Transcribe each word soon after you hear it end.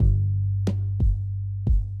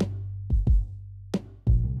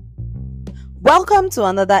Welcome to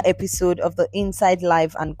another episode of the Inside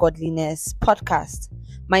Life and Godliness podcast.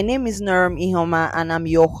 My name is Norm Ihoma and I'm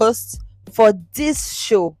your host for this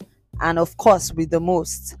show, and of course with the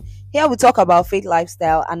most. Here we talk about faith,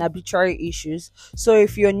 lifestyle and arbitrary issues. So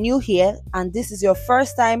if you're new here and this is your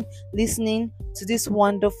first time listening to this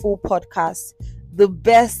wonderful podcast, the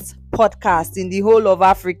best podcast in the whole of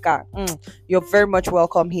Africa, you're very much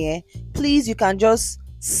welcome here. Please, you can just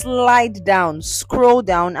slide down, scroll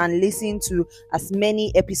down and listen to as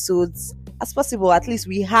many episodes as possible. At least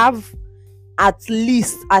we have at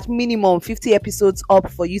minimum 50 episodes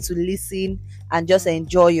up for you to listen and just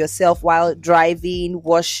enjoy yourself while driving,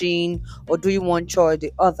 washing, or doing one chore or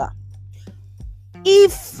the other.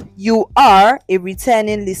 If you are a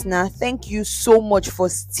returning listener, thank you so much for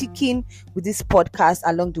sticking with this podcast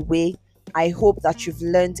along the way. I hope that you've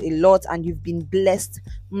learned a lot and you've been blessed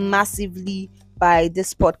massively by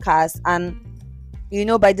this podcast, and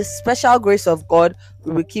by the special grace of God,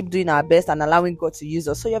 we will keep doing our best and allowing God to use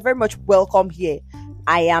us. So you're very much welcome here.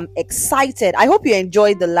 I am excited. I hope you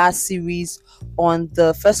enjoyed the last series on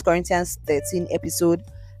the 1 Corinthians 13 episode.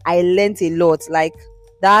 I learned a lot. Like,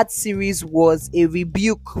 that series was a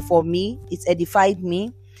rebuke for me. It edified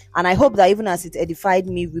me, and I hope that even as it edified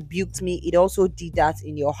me, rebuked me, it also did that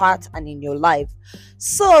in your heart and in your life.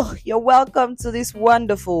 So you're welcome to this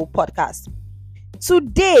wonderful podcast.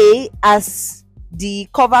 Today, as the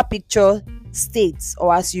cover picture states,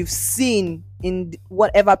 or as you've seen in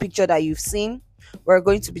whatever picture that you've seen, we're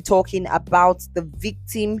going to be talking about the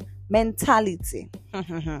victim mentality.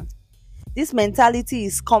 This mentality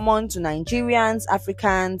is common to Nigerians,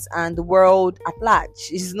 Africans, and the world at large.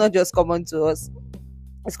 It's not just common to us,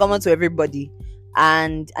 it's common to everybody.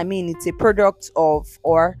 And it's a product of,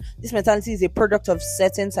 or this mentality is a product of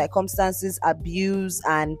certain circumstances, abuse,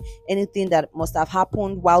 and anything that must have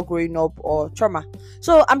happened while growing up or trauma.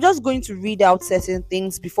 So I'm just going to read out certain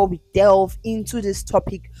things before we delve into this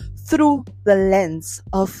topic through the lens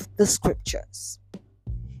of the scriptures.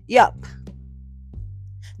 Yup.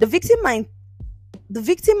 The victim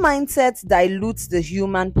mindset dilutes the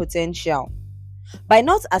human potential. By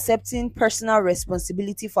not accepting personal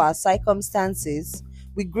responsibility for our circumstances,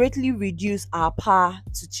 we greatly reduce our power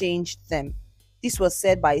to change them. This was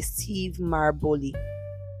said by Steve Maraboli.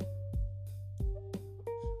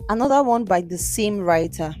 Another one by the same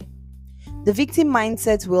writer. The victim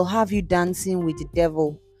mindset will have you dancing with the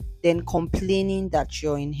devil, then complaining that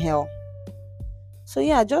you're in hell.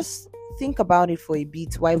 So just think about it for a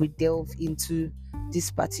bit while we delve into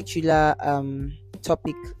this particular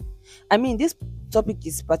topic. This topic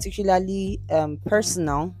is particularly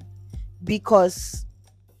personal because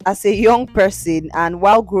as a young person and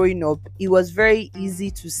while growing up, it was very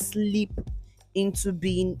easy to slip into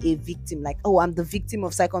being a victim. Like, I'm the victim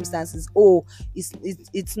of circumstances.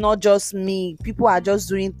 It's not just me. People are just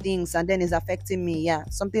doing things and then it's affecting me.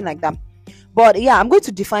 Something like that. But I'm going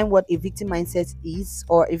to define what a victim mindset is,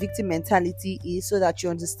 or a victim mentality is, so that you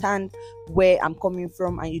understand where I'm coming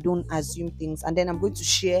from and you don't assume things. And then I'm going to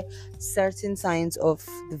share certain signs of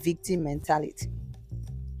the victim mentality.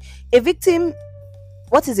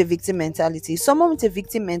 What is a victim mentality? Someone with a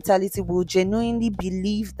victim mentality will genuinely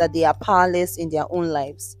believe that they are powerless in their own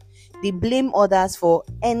lives. They blame others for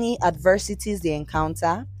any adversities they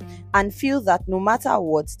encounter and feel that no matter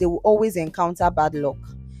what, they will always encounter bad luck.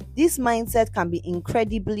 This mindset can be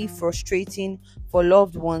incredibly frustrating for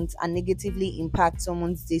loved ones and negatively impact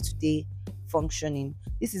someone's day-to-day functioning.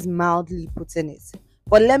 This is mildly putting it.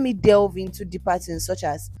 But let me delve into deeper things such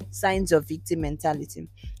as signs of victim mentality.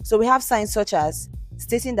 So we have signs such as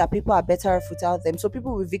stating that people are better off without them. So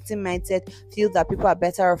people with victim mindset feel that people are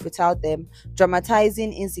better off without them.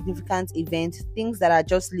 Dramatizing insignificant events, things that are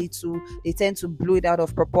just little, they tend to blow it out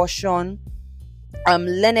of proportion.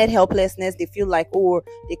 Learned helplessness, they feel like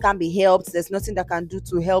they can't be helped, there's nothing that can do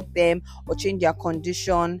to help them or change their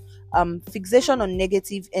condition. Fixation on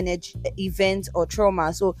negative energy events or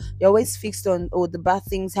trauma, so they're always fixed on the bad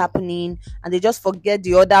things happening and they just forget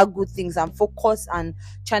the other good things and focus and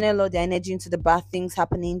channel all their energy into the bad things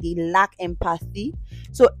happening. They lack empathy.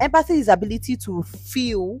 So empathy is ability to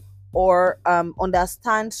feel or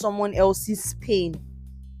understand someone else's pain,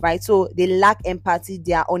 right? So they lack empathy.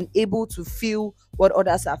 They are unable to feel what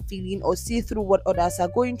others are feeling or see through what others are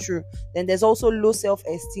going through. Then there's also low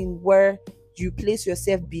self-esteem, where you place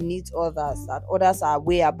yourself beneath others, that others are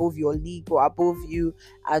way above your league or above you,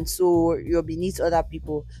 and so you're beneath other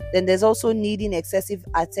people. Then there's also needing excessive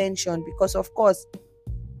attention, because of course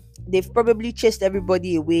they've probably chased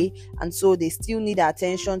everybody away, and so they still need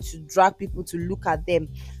attention to drag people to look at them.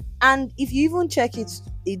 And if you even check it,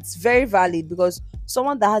 it's very valid, because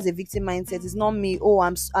Someone that has a victim mindset is not me. Oh,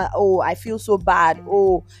 I feel so bad.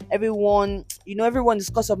 Oh, everyone, everyone is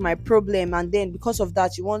because of my problem, and then because of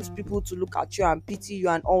that, you want people to look at you and pity you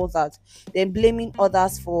and all that. Then blaming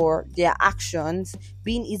others for their actions,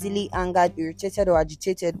 being easily angered, irritated, or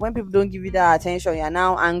agitated. When people don't give you that attention, you're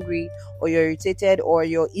now angry, or you're irritated, or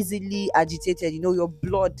you're easily agitated. Your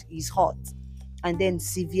blood is hot. And then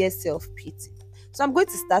severe self-pity. So I'm going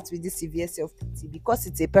to start with this severe self-pity because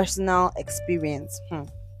it's a personal experience.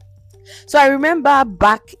 So I remember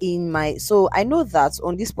back so I know that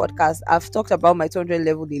on this podcast I've talked about my 200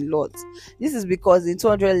 level a lot. This is because in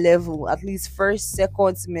 200 level, at least first,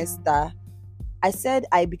 second semester, I said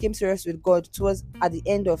I became serious with God towards at the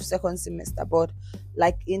end of second semester, but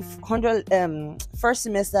like in 100 first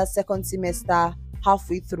semester, second semester,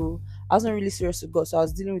 halfway through, I wasn't really serious with God, so I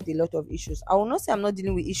was dealing with a lot of issues. I will not say I'm not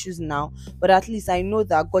dealing with issues now, but at least I know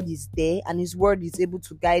that God is there and His word is able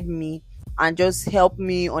to guide me and just help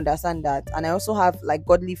me understand that. And I also have like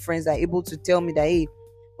godly friends that are able to tell me that, hey,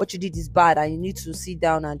 what you did is bad and you need to sit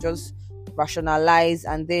down and just rationalize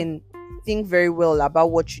and then think very well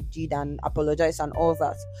about what you did and apologize and all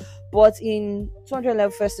that. But in 200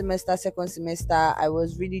 level first semester, second semester, I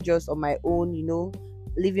was really just on my own,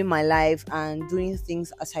 living my life and doing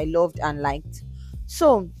things as I loved and liked.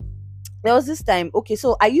 So there was this time, okay,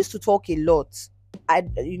 so I used to talk a lot.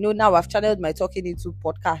 Now I've channeled my talking into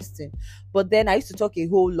podcasting, but then I used to talk a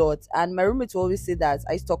whole lot, and my roommate will always say that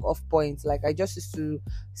I used to talk off point. Like I just used to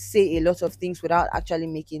say a lot of things without actually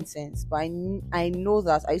making sense. But I know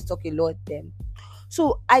that I used to talk a lot then.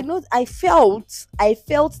 So I felt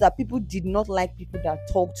that people did not like people that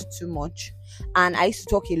talked too much, and I used to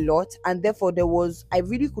talk a lot, and therefore I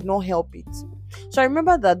really could not help it. So I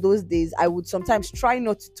remember that those days I would sometimes try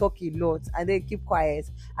not to talk a lot and then keep quiet,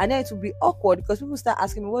 and then it would be awkward because people start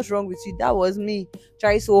asking me, what's wrong with you? That was me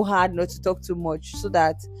trying so hard not to talk too much, so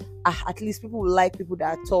that at least people will like people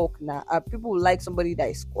that talk now. People will like somebody that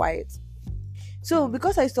is quiet. So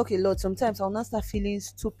because I talk a lot, sometimes I'll not start feeling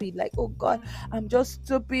stupid, like, oh God, I'm just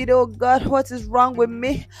stupid. Oh God, what is wrong with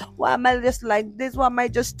me? Why am I just like this? Why am I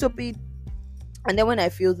just stupid? And then when I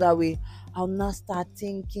feel that way, I'll not start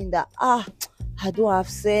thinking that I don't have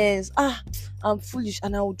sense. I'm foolish,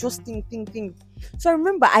 and I will just think. So I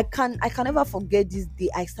remember I can never forget this day.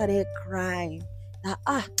 I started crying that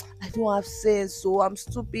I don't have sense, so I'm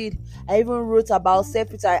stupid. I even wrote about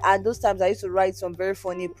self-pity, and those times I used to write some very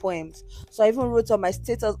funny poems. So I even wrote on my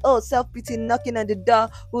status, oh, self-pity knocking on the door,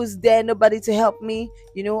 who's there, nobody to help me,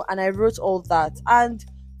 and I wrote all that. And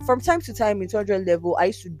from time to time in 200 level, I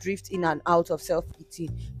used to drift in and out of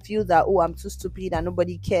self-pity, feel that, oh, I'm too stupid and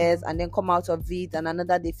nobody cares, and then come out of it, and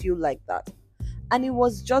another day feel like that. And it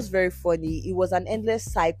was just very funny. It was an endless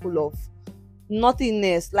cycle of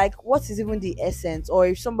nothingness. Like, what is even the essence? Or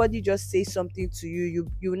if somebody just says something to you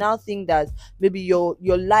now think that maybe your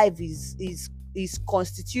life is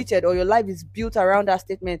constituted, or your life is built around that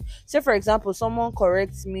statement. Say for example, someone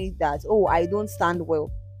corrects me that, oh, I don't stand well,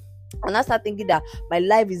 and I start thinking that my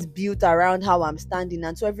life is built around how I'm standing,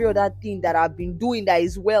 and so every other thing that I've been doing that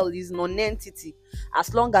is well is non-entity.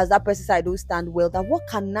 As long as that person says I don't stand well, that what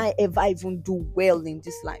can I ever even do well in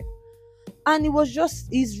this life? And it's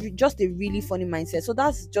just a really funny mindset. So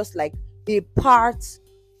that's just like a part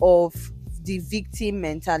of the victim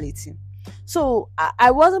mentality. So I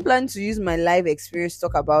wasn't planning to use my life experience to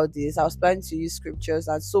talk about this. I was planning to use scriptures,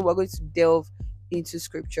 and so we're going to delve into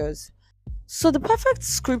scriptures. So the perfect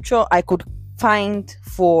scripture I could find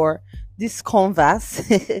for this converse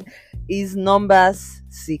is Numbers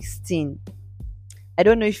 16. I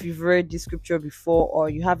don't know if you've read this scripture before or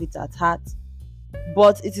you have it at heart,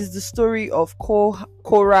 but it is the story of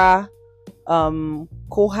Korah,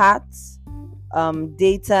 Kohat,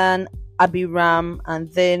 Dathan, Abiram,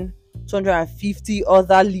 and then 250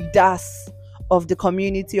 other leaders of the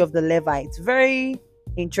community of the Levites. Very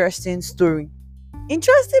interesting story.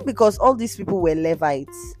 Interesting because all these people were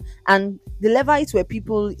Levites, and the Levites were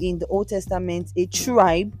people in the Old Testament, a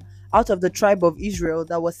tribe out of the tribe of Israel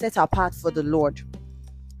that was set apart for the Lord.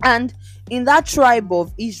 And in that tribe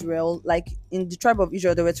of Israel, like in the tribe of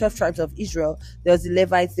Israel, there were 12 tribes of Israel. There was the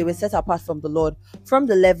Levites, they were set apart from the Lord. From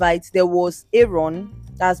the Levites, there was Aaron,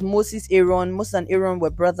 that's Moses and Aaron were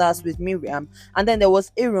brothers with Miriam. And then there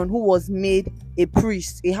was Aaron, who was made a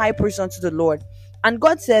priest, a high priest unto the Lord. And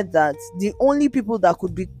God said that the only people that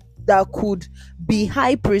could be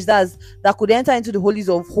high priests, that could enter into the holies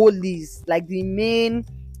of holies, like the main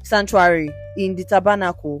sanctuary in the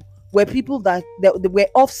tabernacle, were people that were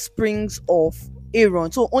offsprings of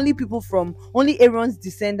Aaron. So only Aaron's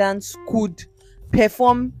descendants could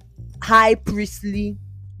perform high priestly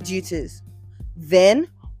duties. Then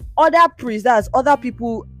other priests, that's other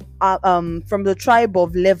people from the tribe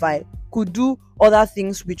of Levi, could do other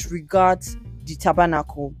things with regards the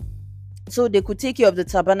tabernacle. So they could take care of the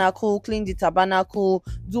tabernacle, clean the tabernacle,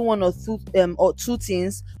 do one or two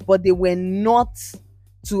things, but they were not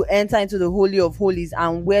to enter into the Holy of Holies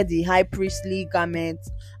and wear the high priestly garments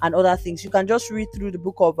and other things. You can just read through the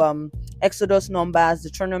book of Exodus, Numbers,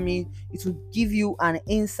 Deuteronomy. It will give you an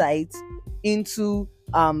insight into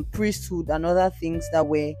priesthood and other things that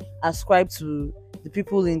were ascribed to the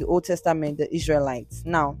people in the Old Testament, the Israelites.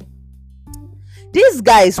 Now, these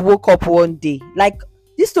guys woke up one day, like,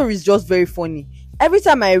 this story is just very funny. Every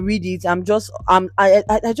time I read it,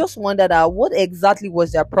 I just wonder that what exactly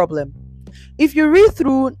was their problem. If you read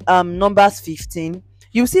through Numbers 15,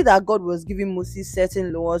 you see that God was giving Moses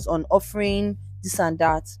certain laws on offering this and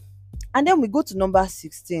that. And then we go to Numbers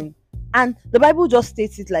 16, and the Bible just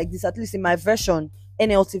states it like this, at least in my version,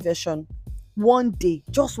 NLT version. One day,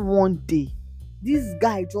 just one day, this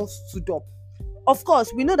guy just stood up. Of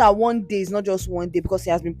course, we know that one day is not just one day, because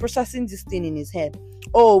he has been processing this thing in his head.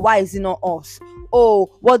 Oh, why is it not us?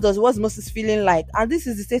 Oh, what's Moses feeling like? And this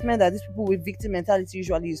is the statement that these people with victim mentality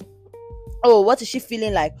usually use. Oh, what is she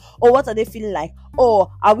feeling like? Oh, what are they feeling like?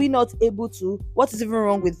 Oh, are we not able to? What is even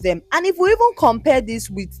wrong with them? And if we even compare this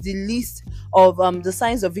with the list of the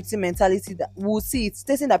signs of victim mentality, that we'll see it's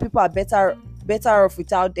stating that people are better off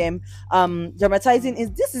without them. Dramatizing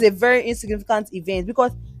this is a very insignificant event,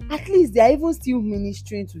 because at least they are even still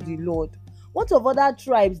ministering to the Lord. What of other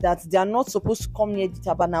tribes that they are not supposed to come near the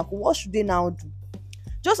tabernacle? What should they now do?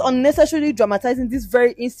 Just unnecessarily dramatizing this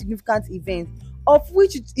very insignificant event, of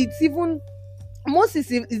which it's even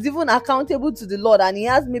Moses is even accountable to the Lord, and he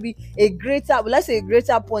has maybe a greater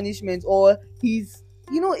punishment, or it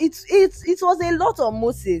was a lot on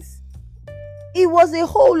Moses. It was a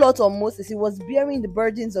whole lot on Moses. He was bearing the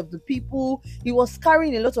burdens of the people. He was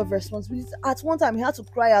carrying a lot of responsibilities. At one time, he had to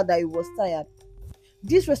cry out that he was tired.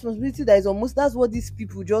 This responsibility that is almost, that's what these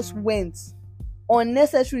people just went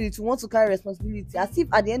unnecessarily to want to carry responsibility, as if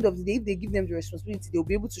at the end of the day, if they give them the responsibility, they'll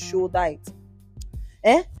be able to shoulder it.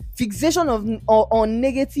 Fixation on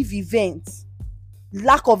negative events,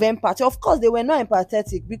 lack of empathy. Of course, they were not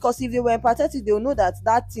empathetic, because if they were empathetic, they will know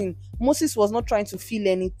that thing, Moses was not trying to feel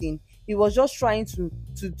anything. He was just trying to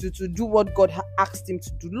do what God asked him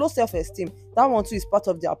to do. Low self-esteem, that one too is part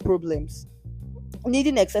of their problems.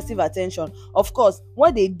 Needing excessive attention. Of course,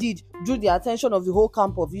 what they did drew the attention of the whole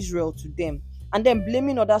camp of Israel to them. And then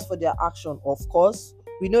blaming others for their action. Of course,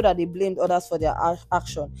 we know that they blamed others for their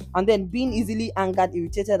action. And then being easily angered,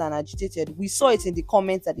 irritated, and agitated. We saw it in the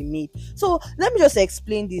comments that they made. So let me just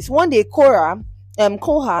explain this. One day, Korah,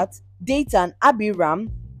 Kohath, Dathan,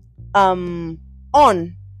 Abiram, from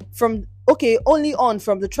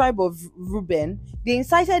the tribe of Reuben, they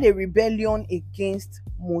incited a rebellion against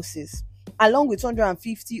Moses, along with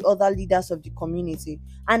 250 other leaders of the community.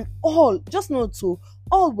 And all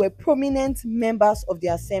were prominent members of the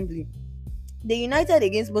assembly. They united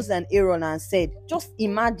against Moses and Aaron and said, just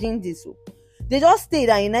imagine this. They just stayed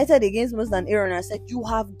and united against Moses and Aaron and said, you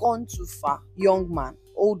have gone too far,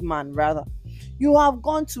 old man rather. You have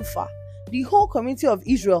gone too far. The whole community of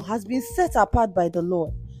Israel has been set apart by the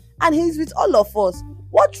Lord, and He is with all of us.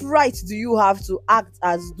 What right do you have to act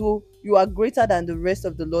as though you are greater than the rest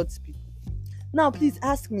of the Lord's people? Now, please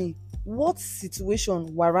ask me, what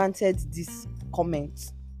situation warranted this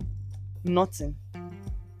comment? Nothing.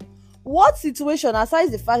 What situation,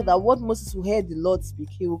 aside the fact that what Moses will hear the Lord speak,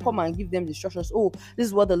 he will come and give them the instructions. Oh, this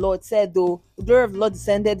is what the Lord said, though. The glory of the Lord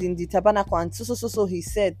descended in the tabernacle, and so he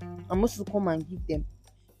said. And Moses will come and give them.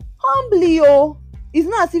 Humbly, it's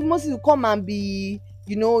not as if Moses will come and be,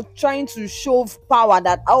 trying to show power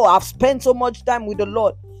that, I've spent so much time with the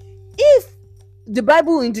Lord. If the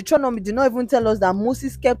Bible in Deuteronomy did not even tell us that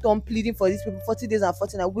Moses kept on pleading for these people 40 days and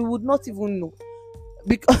 40 nights, we would not even know.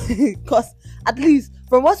 Because at least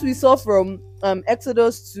from what we saw from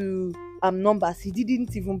Exodus to Numbers, he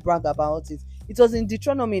didn't even brag about it. It was in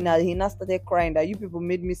Deuteronomy that he now started crying that you people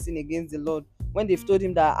made me sin against the Lord, when they've told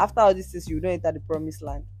him that after all this, you don't enter the promised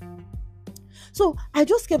land. So I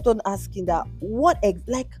just kept on asking that what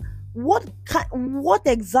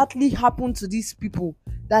exactly happened to these people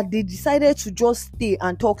that they decided to just stay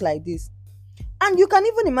and talk like this. And you can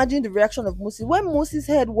even imagine the reaction of Moses. When Moses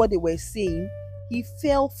heard what they were saying, he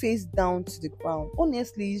fell face down to the ground.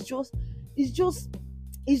 Honestly, it's just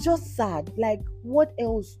sad. Like, what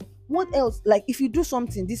else? Like, if you do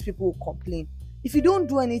something, these people will complain. If you don't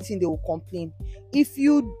do anything, they will complain. If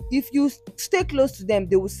you stay close to them,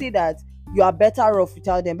 they will say that you are better off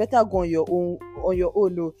without them. Better go on your own.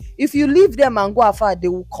 No. If you leave them and go afar, they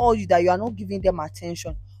will call you that you are not giving them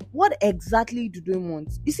attention. What exactly do they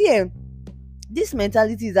want? You see, this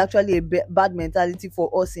mentality is actually a bad mentality for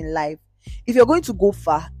us in life. If you're going to go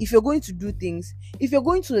far, if you're going to do things, if you're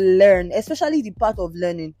going to learn, especially the part of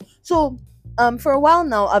learning. So for a while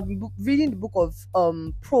now, I've been reading the book of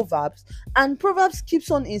Proverbs, and Proverbs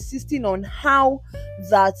keeps on insisting on how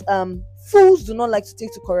that fools do not like to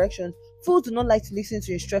take to correction, fools do not like to listen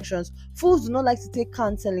to instructions, fools do not like to take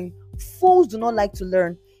counseling, fools do not like to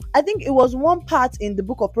learn. I think it was one part in the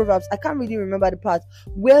book of Proverbs, I can't really remember the part,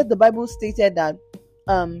 where the Bible stated that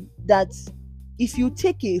that if you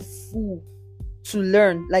take a fool to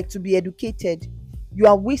learn, like to be educated, you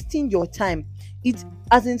are wasting your time. It,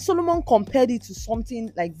 as in, Solomon compared it to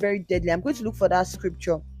something like very deadly. I'm going to look for that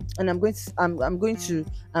scripture, and I'm going to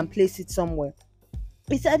place it somewhere.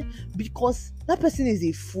 He said, because that person is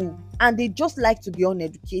a fool and they just like to be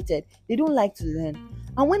uneducated, they don't like to learn.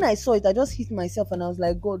 And when I saw it, I just hit myself and I was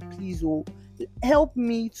like, God, please, oh, help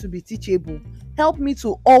me to be teachable, help me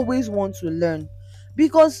to always want to learn.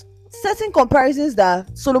 Because certain comparisons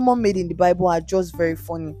that Solomon made in the Bible are just very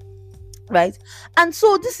funny, right? And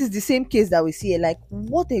so this is the same case that we see here. Like,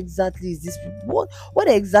 what exactly is this? What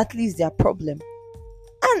exactly is their problem?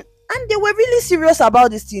 And they were really serious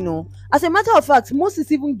about this, you know. As a matter of fact, Moses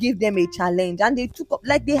even gave them a challenge, and they took up,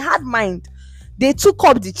 like, they had mind. They took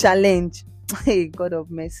up the challenge. Hey, God of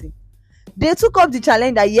mercy. They took up the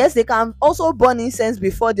challenge that yes, they can also burn incense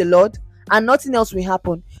before the Lord, and nothing else will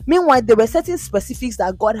happen. Meanwhile, there were certain specifics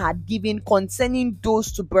that God had given concerning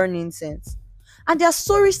those to burn incense. And their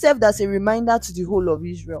story served as a reminder to the whole of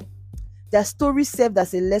Israel. Their story served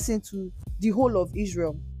as a lesson to the whole of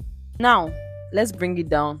Israel. Now, let's bring it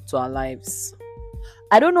down to our lives.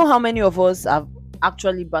 I don't know how many of us have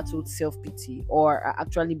actually battled self-pity or are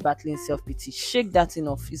actually battling self-pity. Shake that thing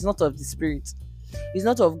off. It's not of the spirit. It's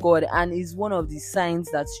not of God, and it's one of the signs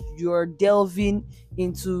that you're delving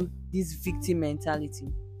into this victim mentality.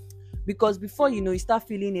 Because before you know, you start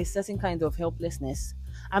feeling a certain kind of helplessness.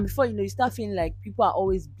 And before you know, you start feeling like people are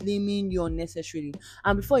always blaming you unnecessarily.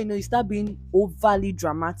 And before you know, you start being overly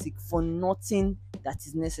dramatic for nothing that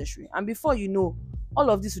is necessary. And before you know, all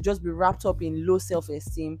of this will just be wrapped up in low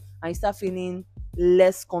self-esteem, and you start feeling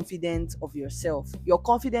less confident of yourself. Your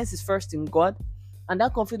confidence is first in God, and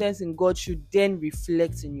that confidence in God should then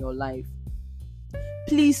reflect in your life.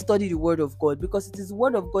 Please study the word of God, because it is the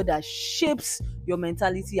word of God that shapes your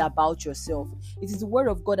mentality about yourself. It is the word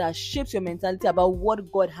of God that shapes your mentality about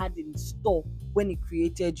what God had in store when He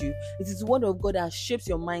created you. It is the word of God that shapes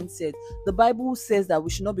your mindset. The Bible says that we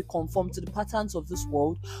should not be conformed to the patterns of this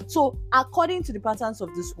world. So according to the patterns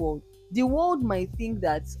of this world, the world might think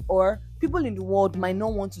that, or people in the world might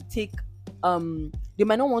not want to take they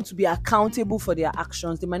might not want to be accountable for their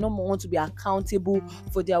actions. They might not want to be accountable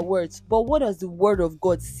for their words. But what does the word of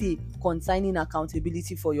God say concerning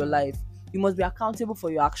accountability for your life? You must be accountable for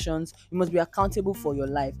your actions. You must be accountable for your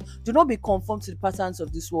life. Do not be conformed to the patterns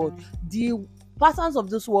of this world. The patterns of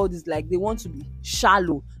this world is like, they want to be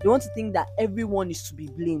shallow. They want to think that everyone is to be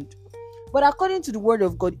blamed. But according to the word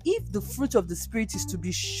of God, if the fruit of the Spirit is to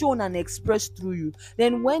be shown and expressed through you,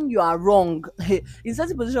 then when you are wrong, in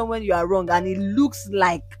certain position when you are wrong, and it looks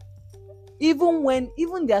like, even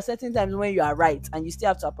there are certain times when you are right and you still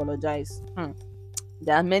have to apologize.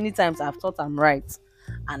 There are many times I've thought I'm right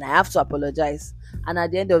and I have to apologize. And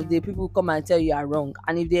at the end of the day, people come and tell you are wrong.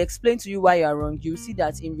 And if they explain to you why you are wrong, you see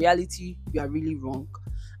that in reality, you are really wrong.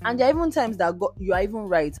 And there are even times that you are even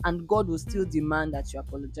right, and God will still demand that you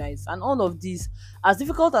apologize. And all of this, as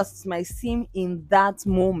difficult as it might seem in that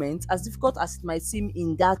moment, as difficult as it might seem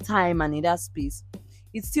in that time and in that space,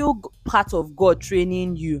 it's still part of God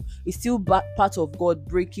training you. It's still part of God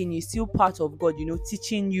breaking you. It's still part of God,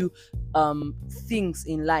 teaching you things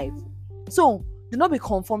in life. So do not be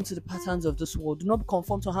conformed to the patterns of this world. Do not be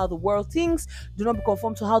conformed to how the world thinks. Do not be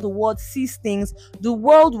conformed to how the world sees things. People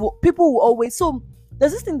will always. So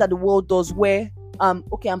there's this thing that the world does where,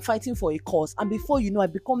 okay, I'm fighting for a cause, and before you know, I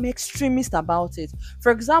become extremist about it.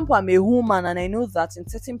 For example, I'm a woman, and I know that in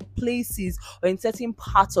certain places or in certain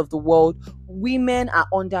parts of the world, women are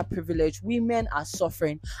underprivileged, women are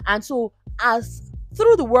suffering, and so as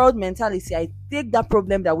through the world mentality, I take that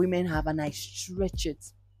problem that women have and I stretch it,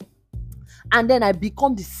 and then I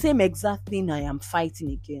become the same exact thing I am fighting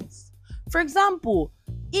against. For example,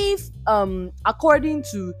 if according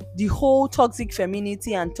to the whole toxic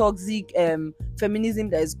femininity and toxic feminism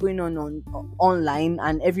that is going on online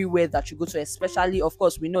and everywhere that you go to, especially, of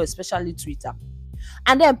course, we know, especially Twitter,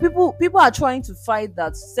 and then people are trying to fight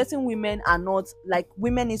that certain women are not, like,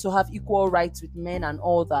 women need to have equal rights with men and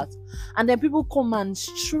all that, and then people come and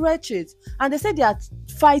stretch it, and they say they are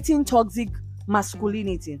fighting toxic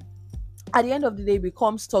masculinity. At the end of the day, it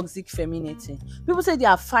becomes toxic femininity. People say they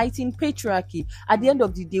are fighting patriarchy. At the end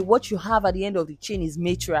of the day, what you have at the end of the chain is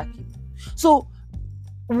matriarchy. So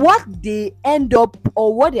what they end up,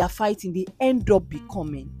 or what they are fighting, they end up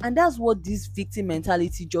becoming. And that's what this victim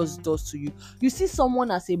mentality just does to you. You see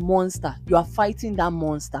someone as a monster, you are fighting that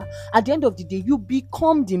monster. At the end of the day, you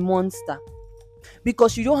become the monster,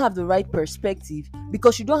 because you don't have the right perspective,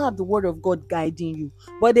 because you don't have the word of God guiding you.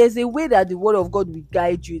 But there's a way that the word of God will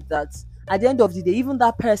guide you, that at the end of the day, even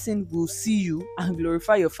that person will see you and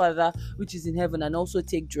glorify your Father which is in heaven, and also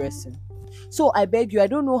take dressing. So I beg you, I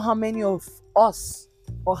don't know how many of us,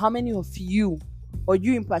 or how many of you, or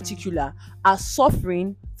you in particular, are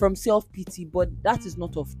suffering from self-pity, but that is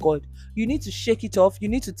not of God. You need to shake it off. You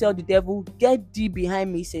need to tell the devil, get thee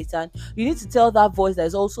behind me, Satan. You need to tell that voice that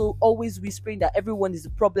is also always whispering that everyone is the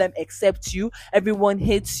problem except you, everyone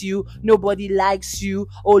hates you, nobody likes you.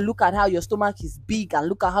 Oh, look at how your stomach is big, and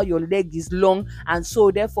look at how your leg is long, and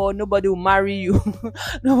so therefore nobody will marry you.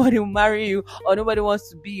 Nobody will marry you, or nobody wants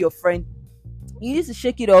to be your friend. You need to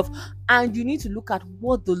shake it off, and you need to look at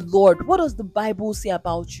what does the Bible say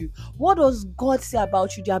about you? What does God say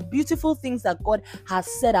about you? There are beautiful things that God has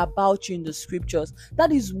said about you in the scriptures.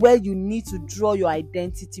 That is where you need to draw your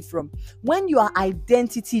identity from. When you are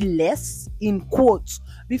identity less, in quotes,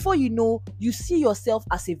 before you know, you see yourself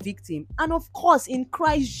as a victim. And of course, in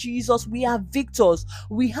Christ Jesus, we are victors.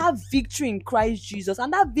 We have victory in Christ Jesus,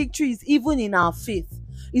 and that victory is even in our faith.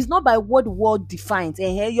 It's not by what the world defines.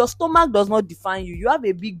 Your stomach does not define you. You have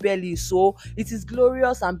a big belly, so it is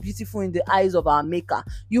glorious and beautiful in the eyes of our Maker.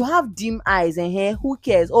 You have dim eyes, who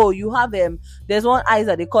cares? Oh, you have there's one eyes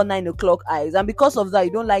that they call 9 o'clock eyes, and because of that,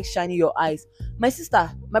 you don't like shining your eyes. My sister,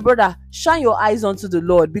 my brother, shine your eyes unto the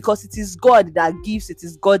Lord, because it is God that gives, it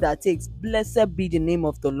is God that takes. Blessed be the name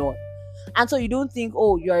of the Lord. And so you don't think,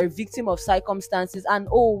 oh, you're a victim of circumstances, and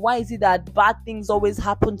oh, why is it that bad things always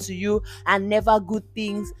happen to you and never good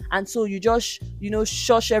things? And so you just,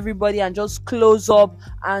 shush everybody and just close up.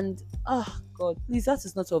 And God, please, that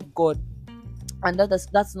is not of God, and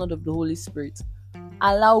that's not of the Holy Spirit.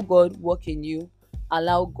 Allow God work in you,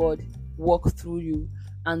 allow God walk through you,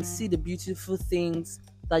 and see the beautiful things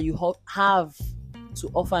that you have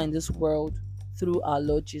to offer in this world through our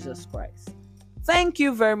Lord Jesus Christ. Thank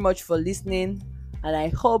you very much for listening, and I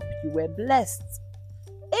hope you were blessed.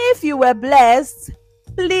 If you were blessed,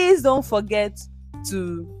 please don't forget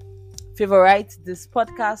to favorite this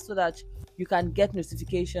podcast so that you can get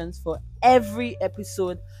notifications for every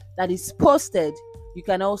episode that is posted. You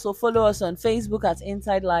can also follow us on Facebook at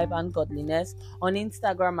Inside Life and Godliness, on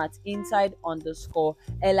Instagram at inside_liag.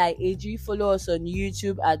 Follow us on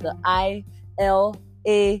YouTube at the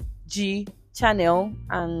ILAG channel,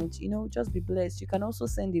 and just be blessed. You can also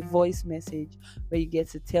send a voice message where you get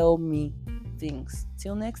to tell me things.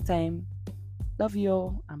 Till next time, love you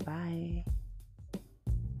all, and bye.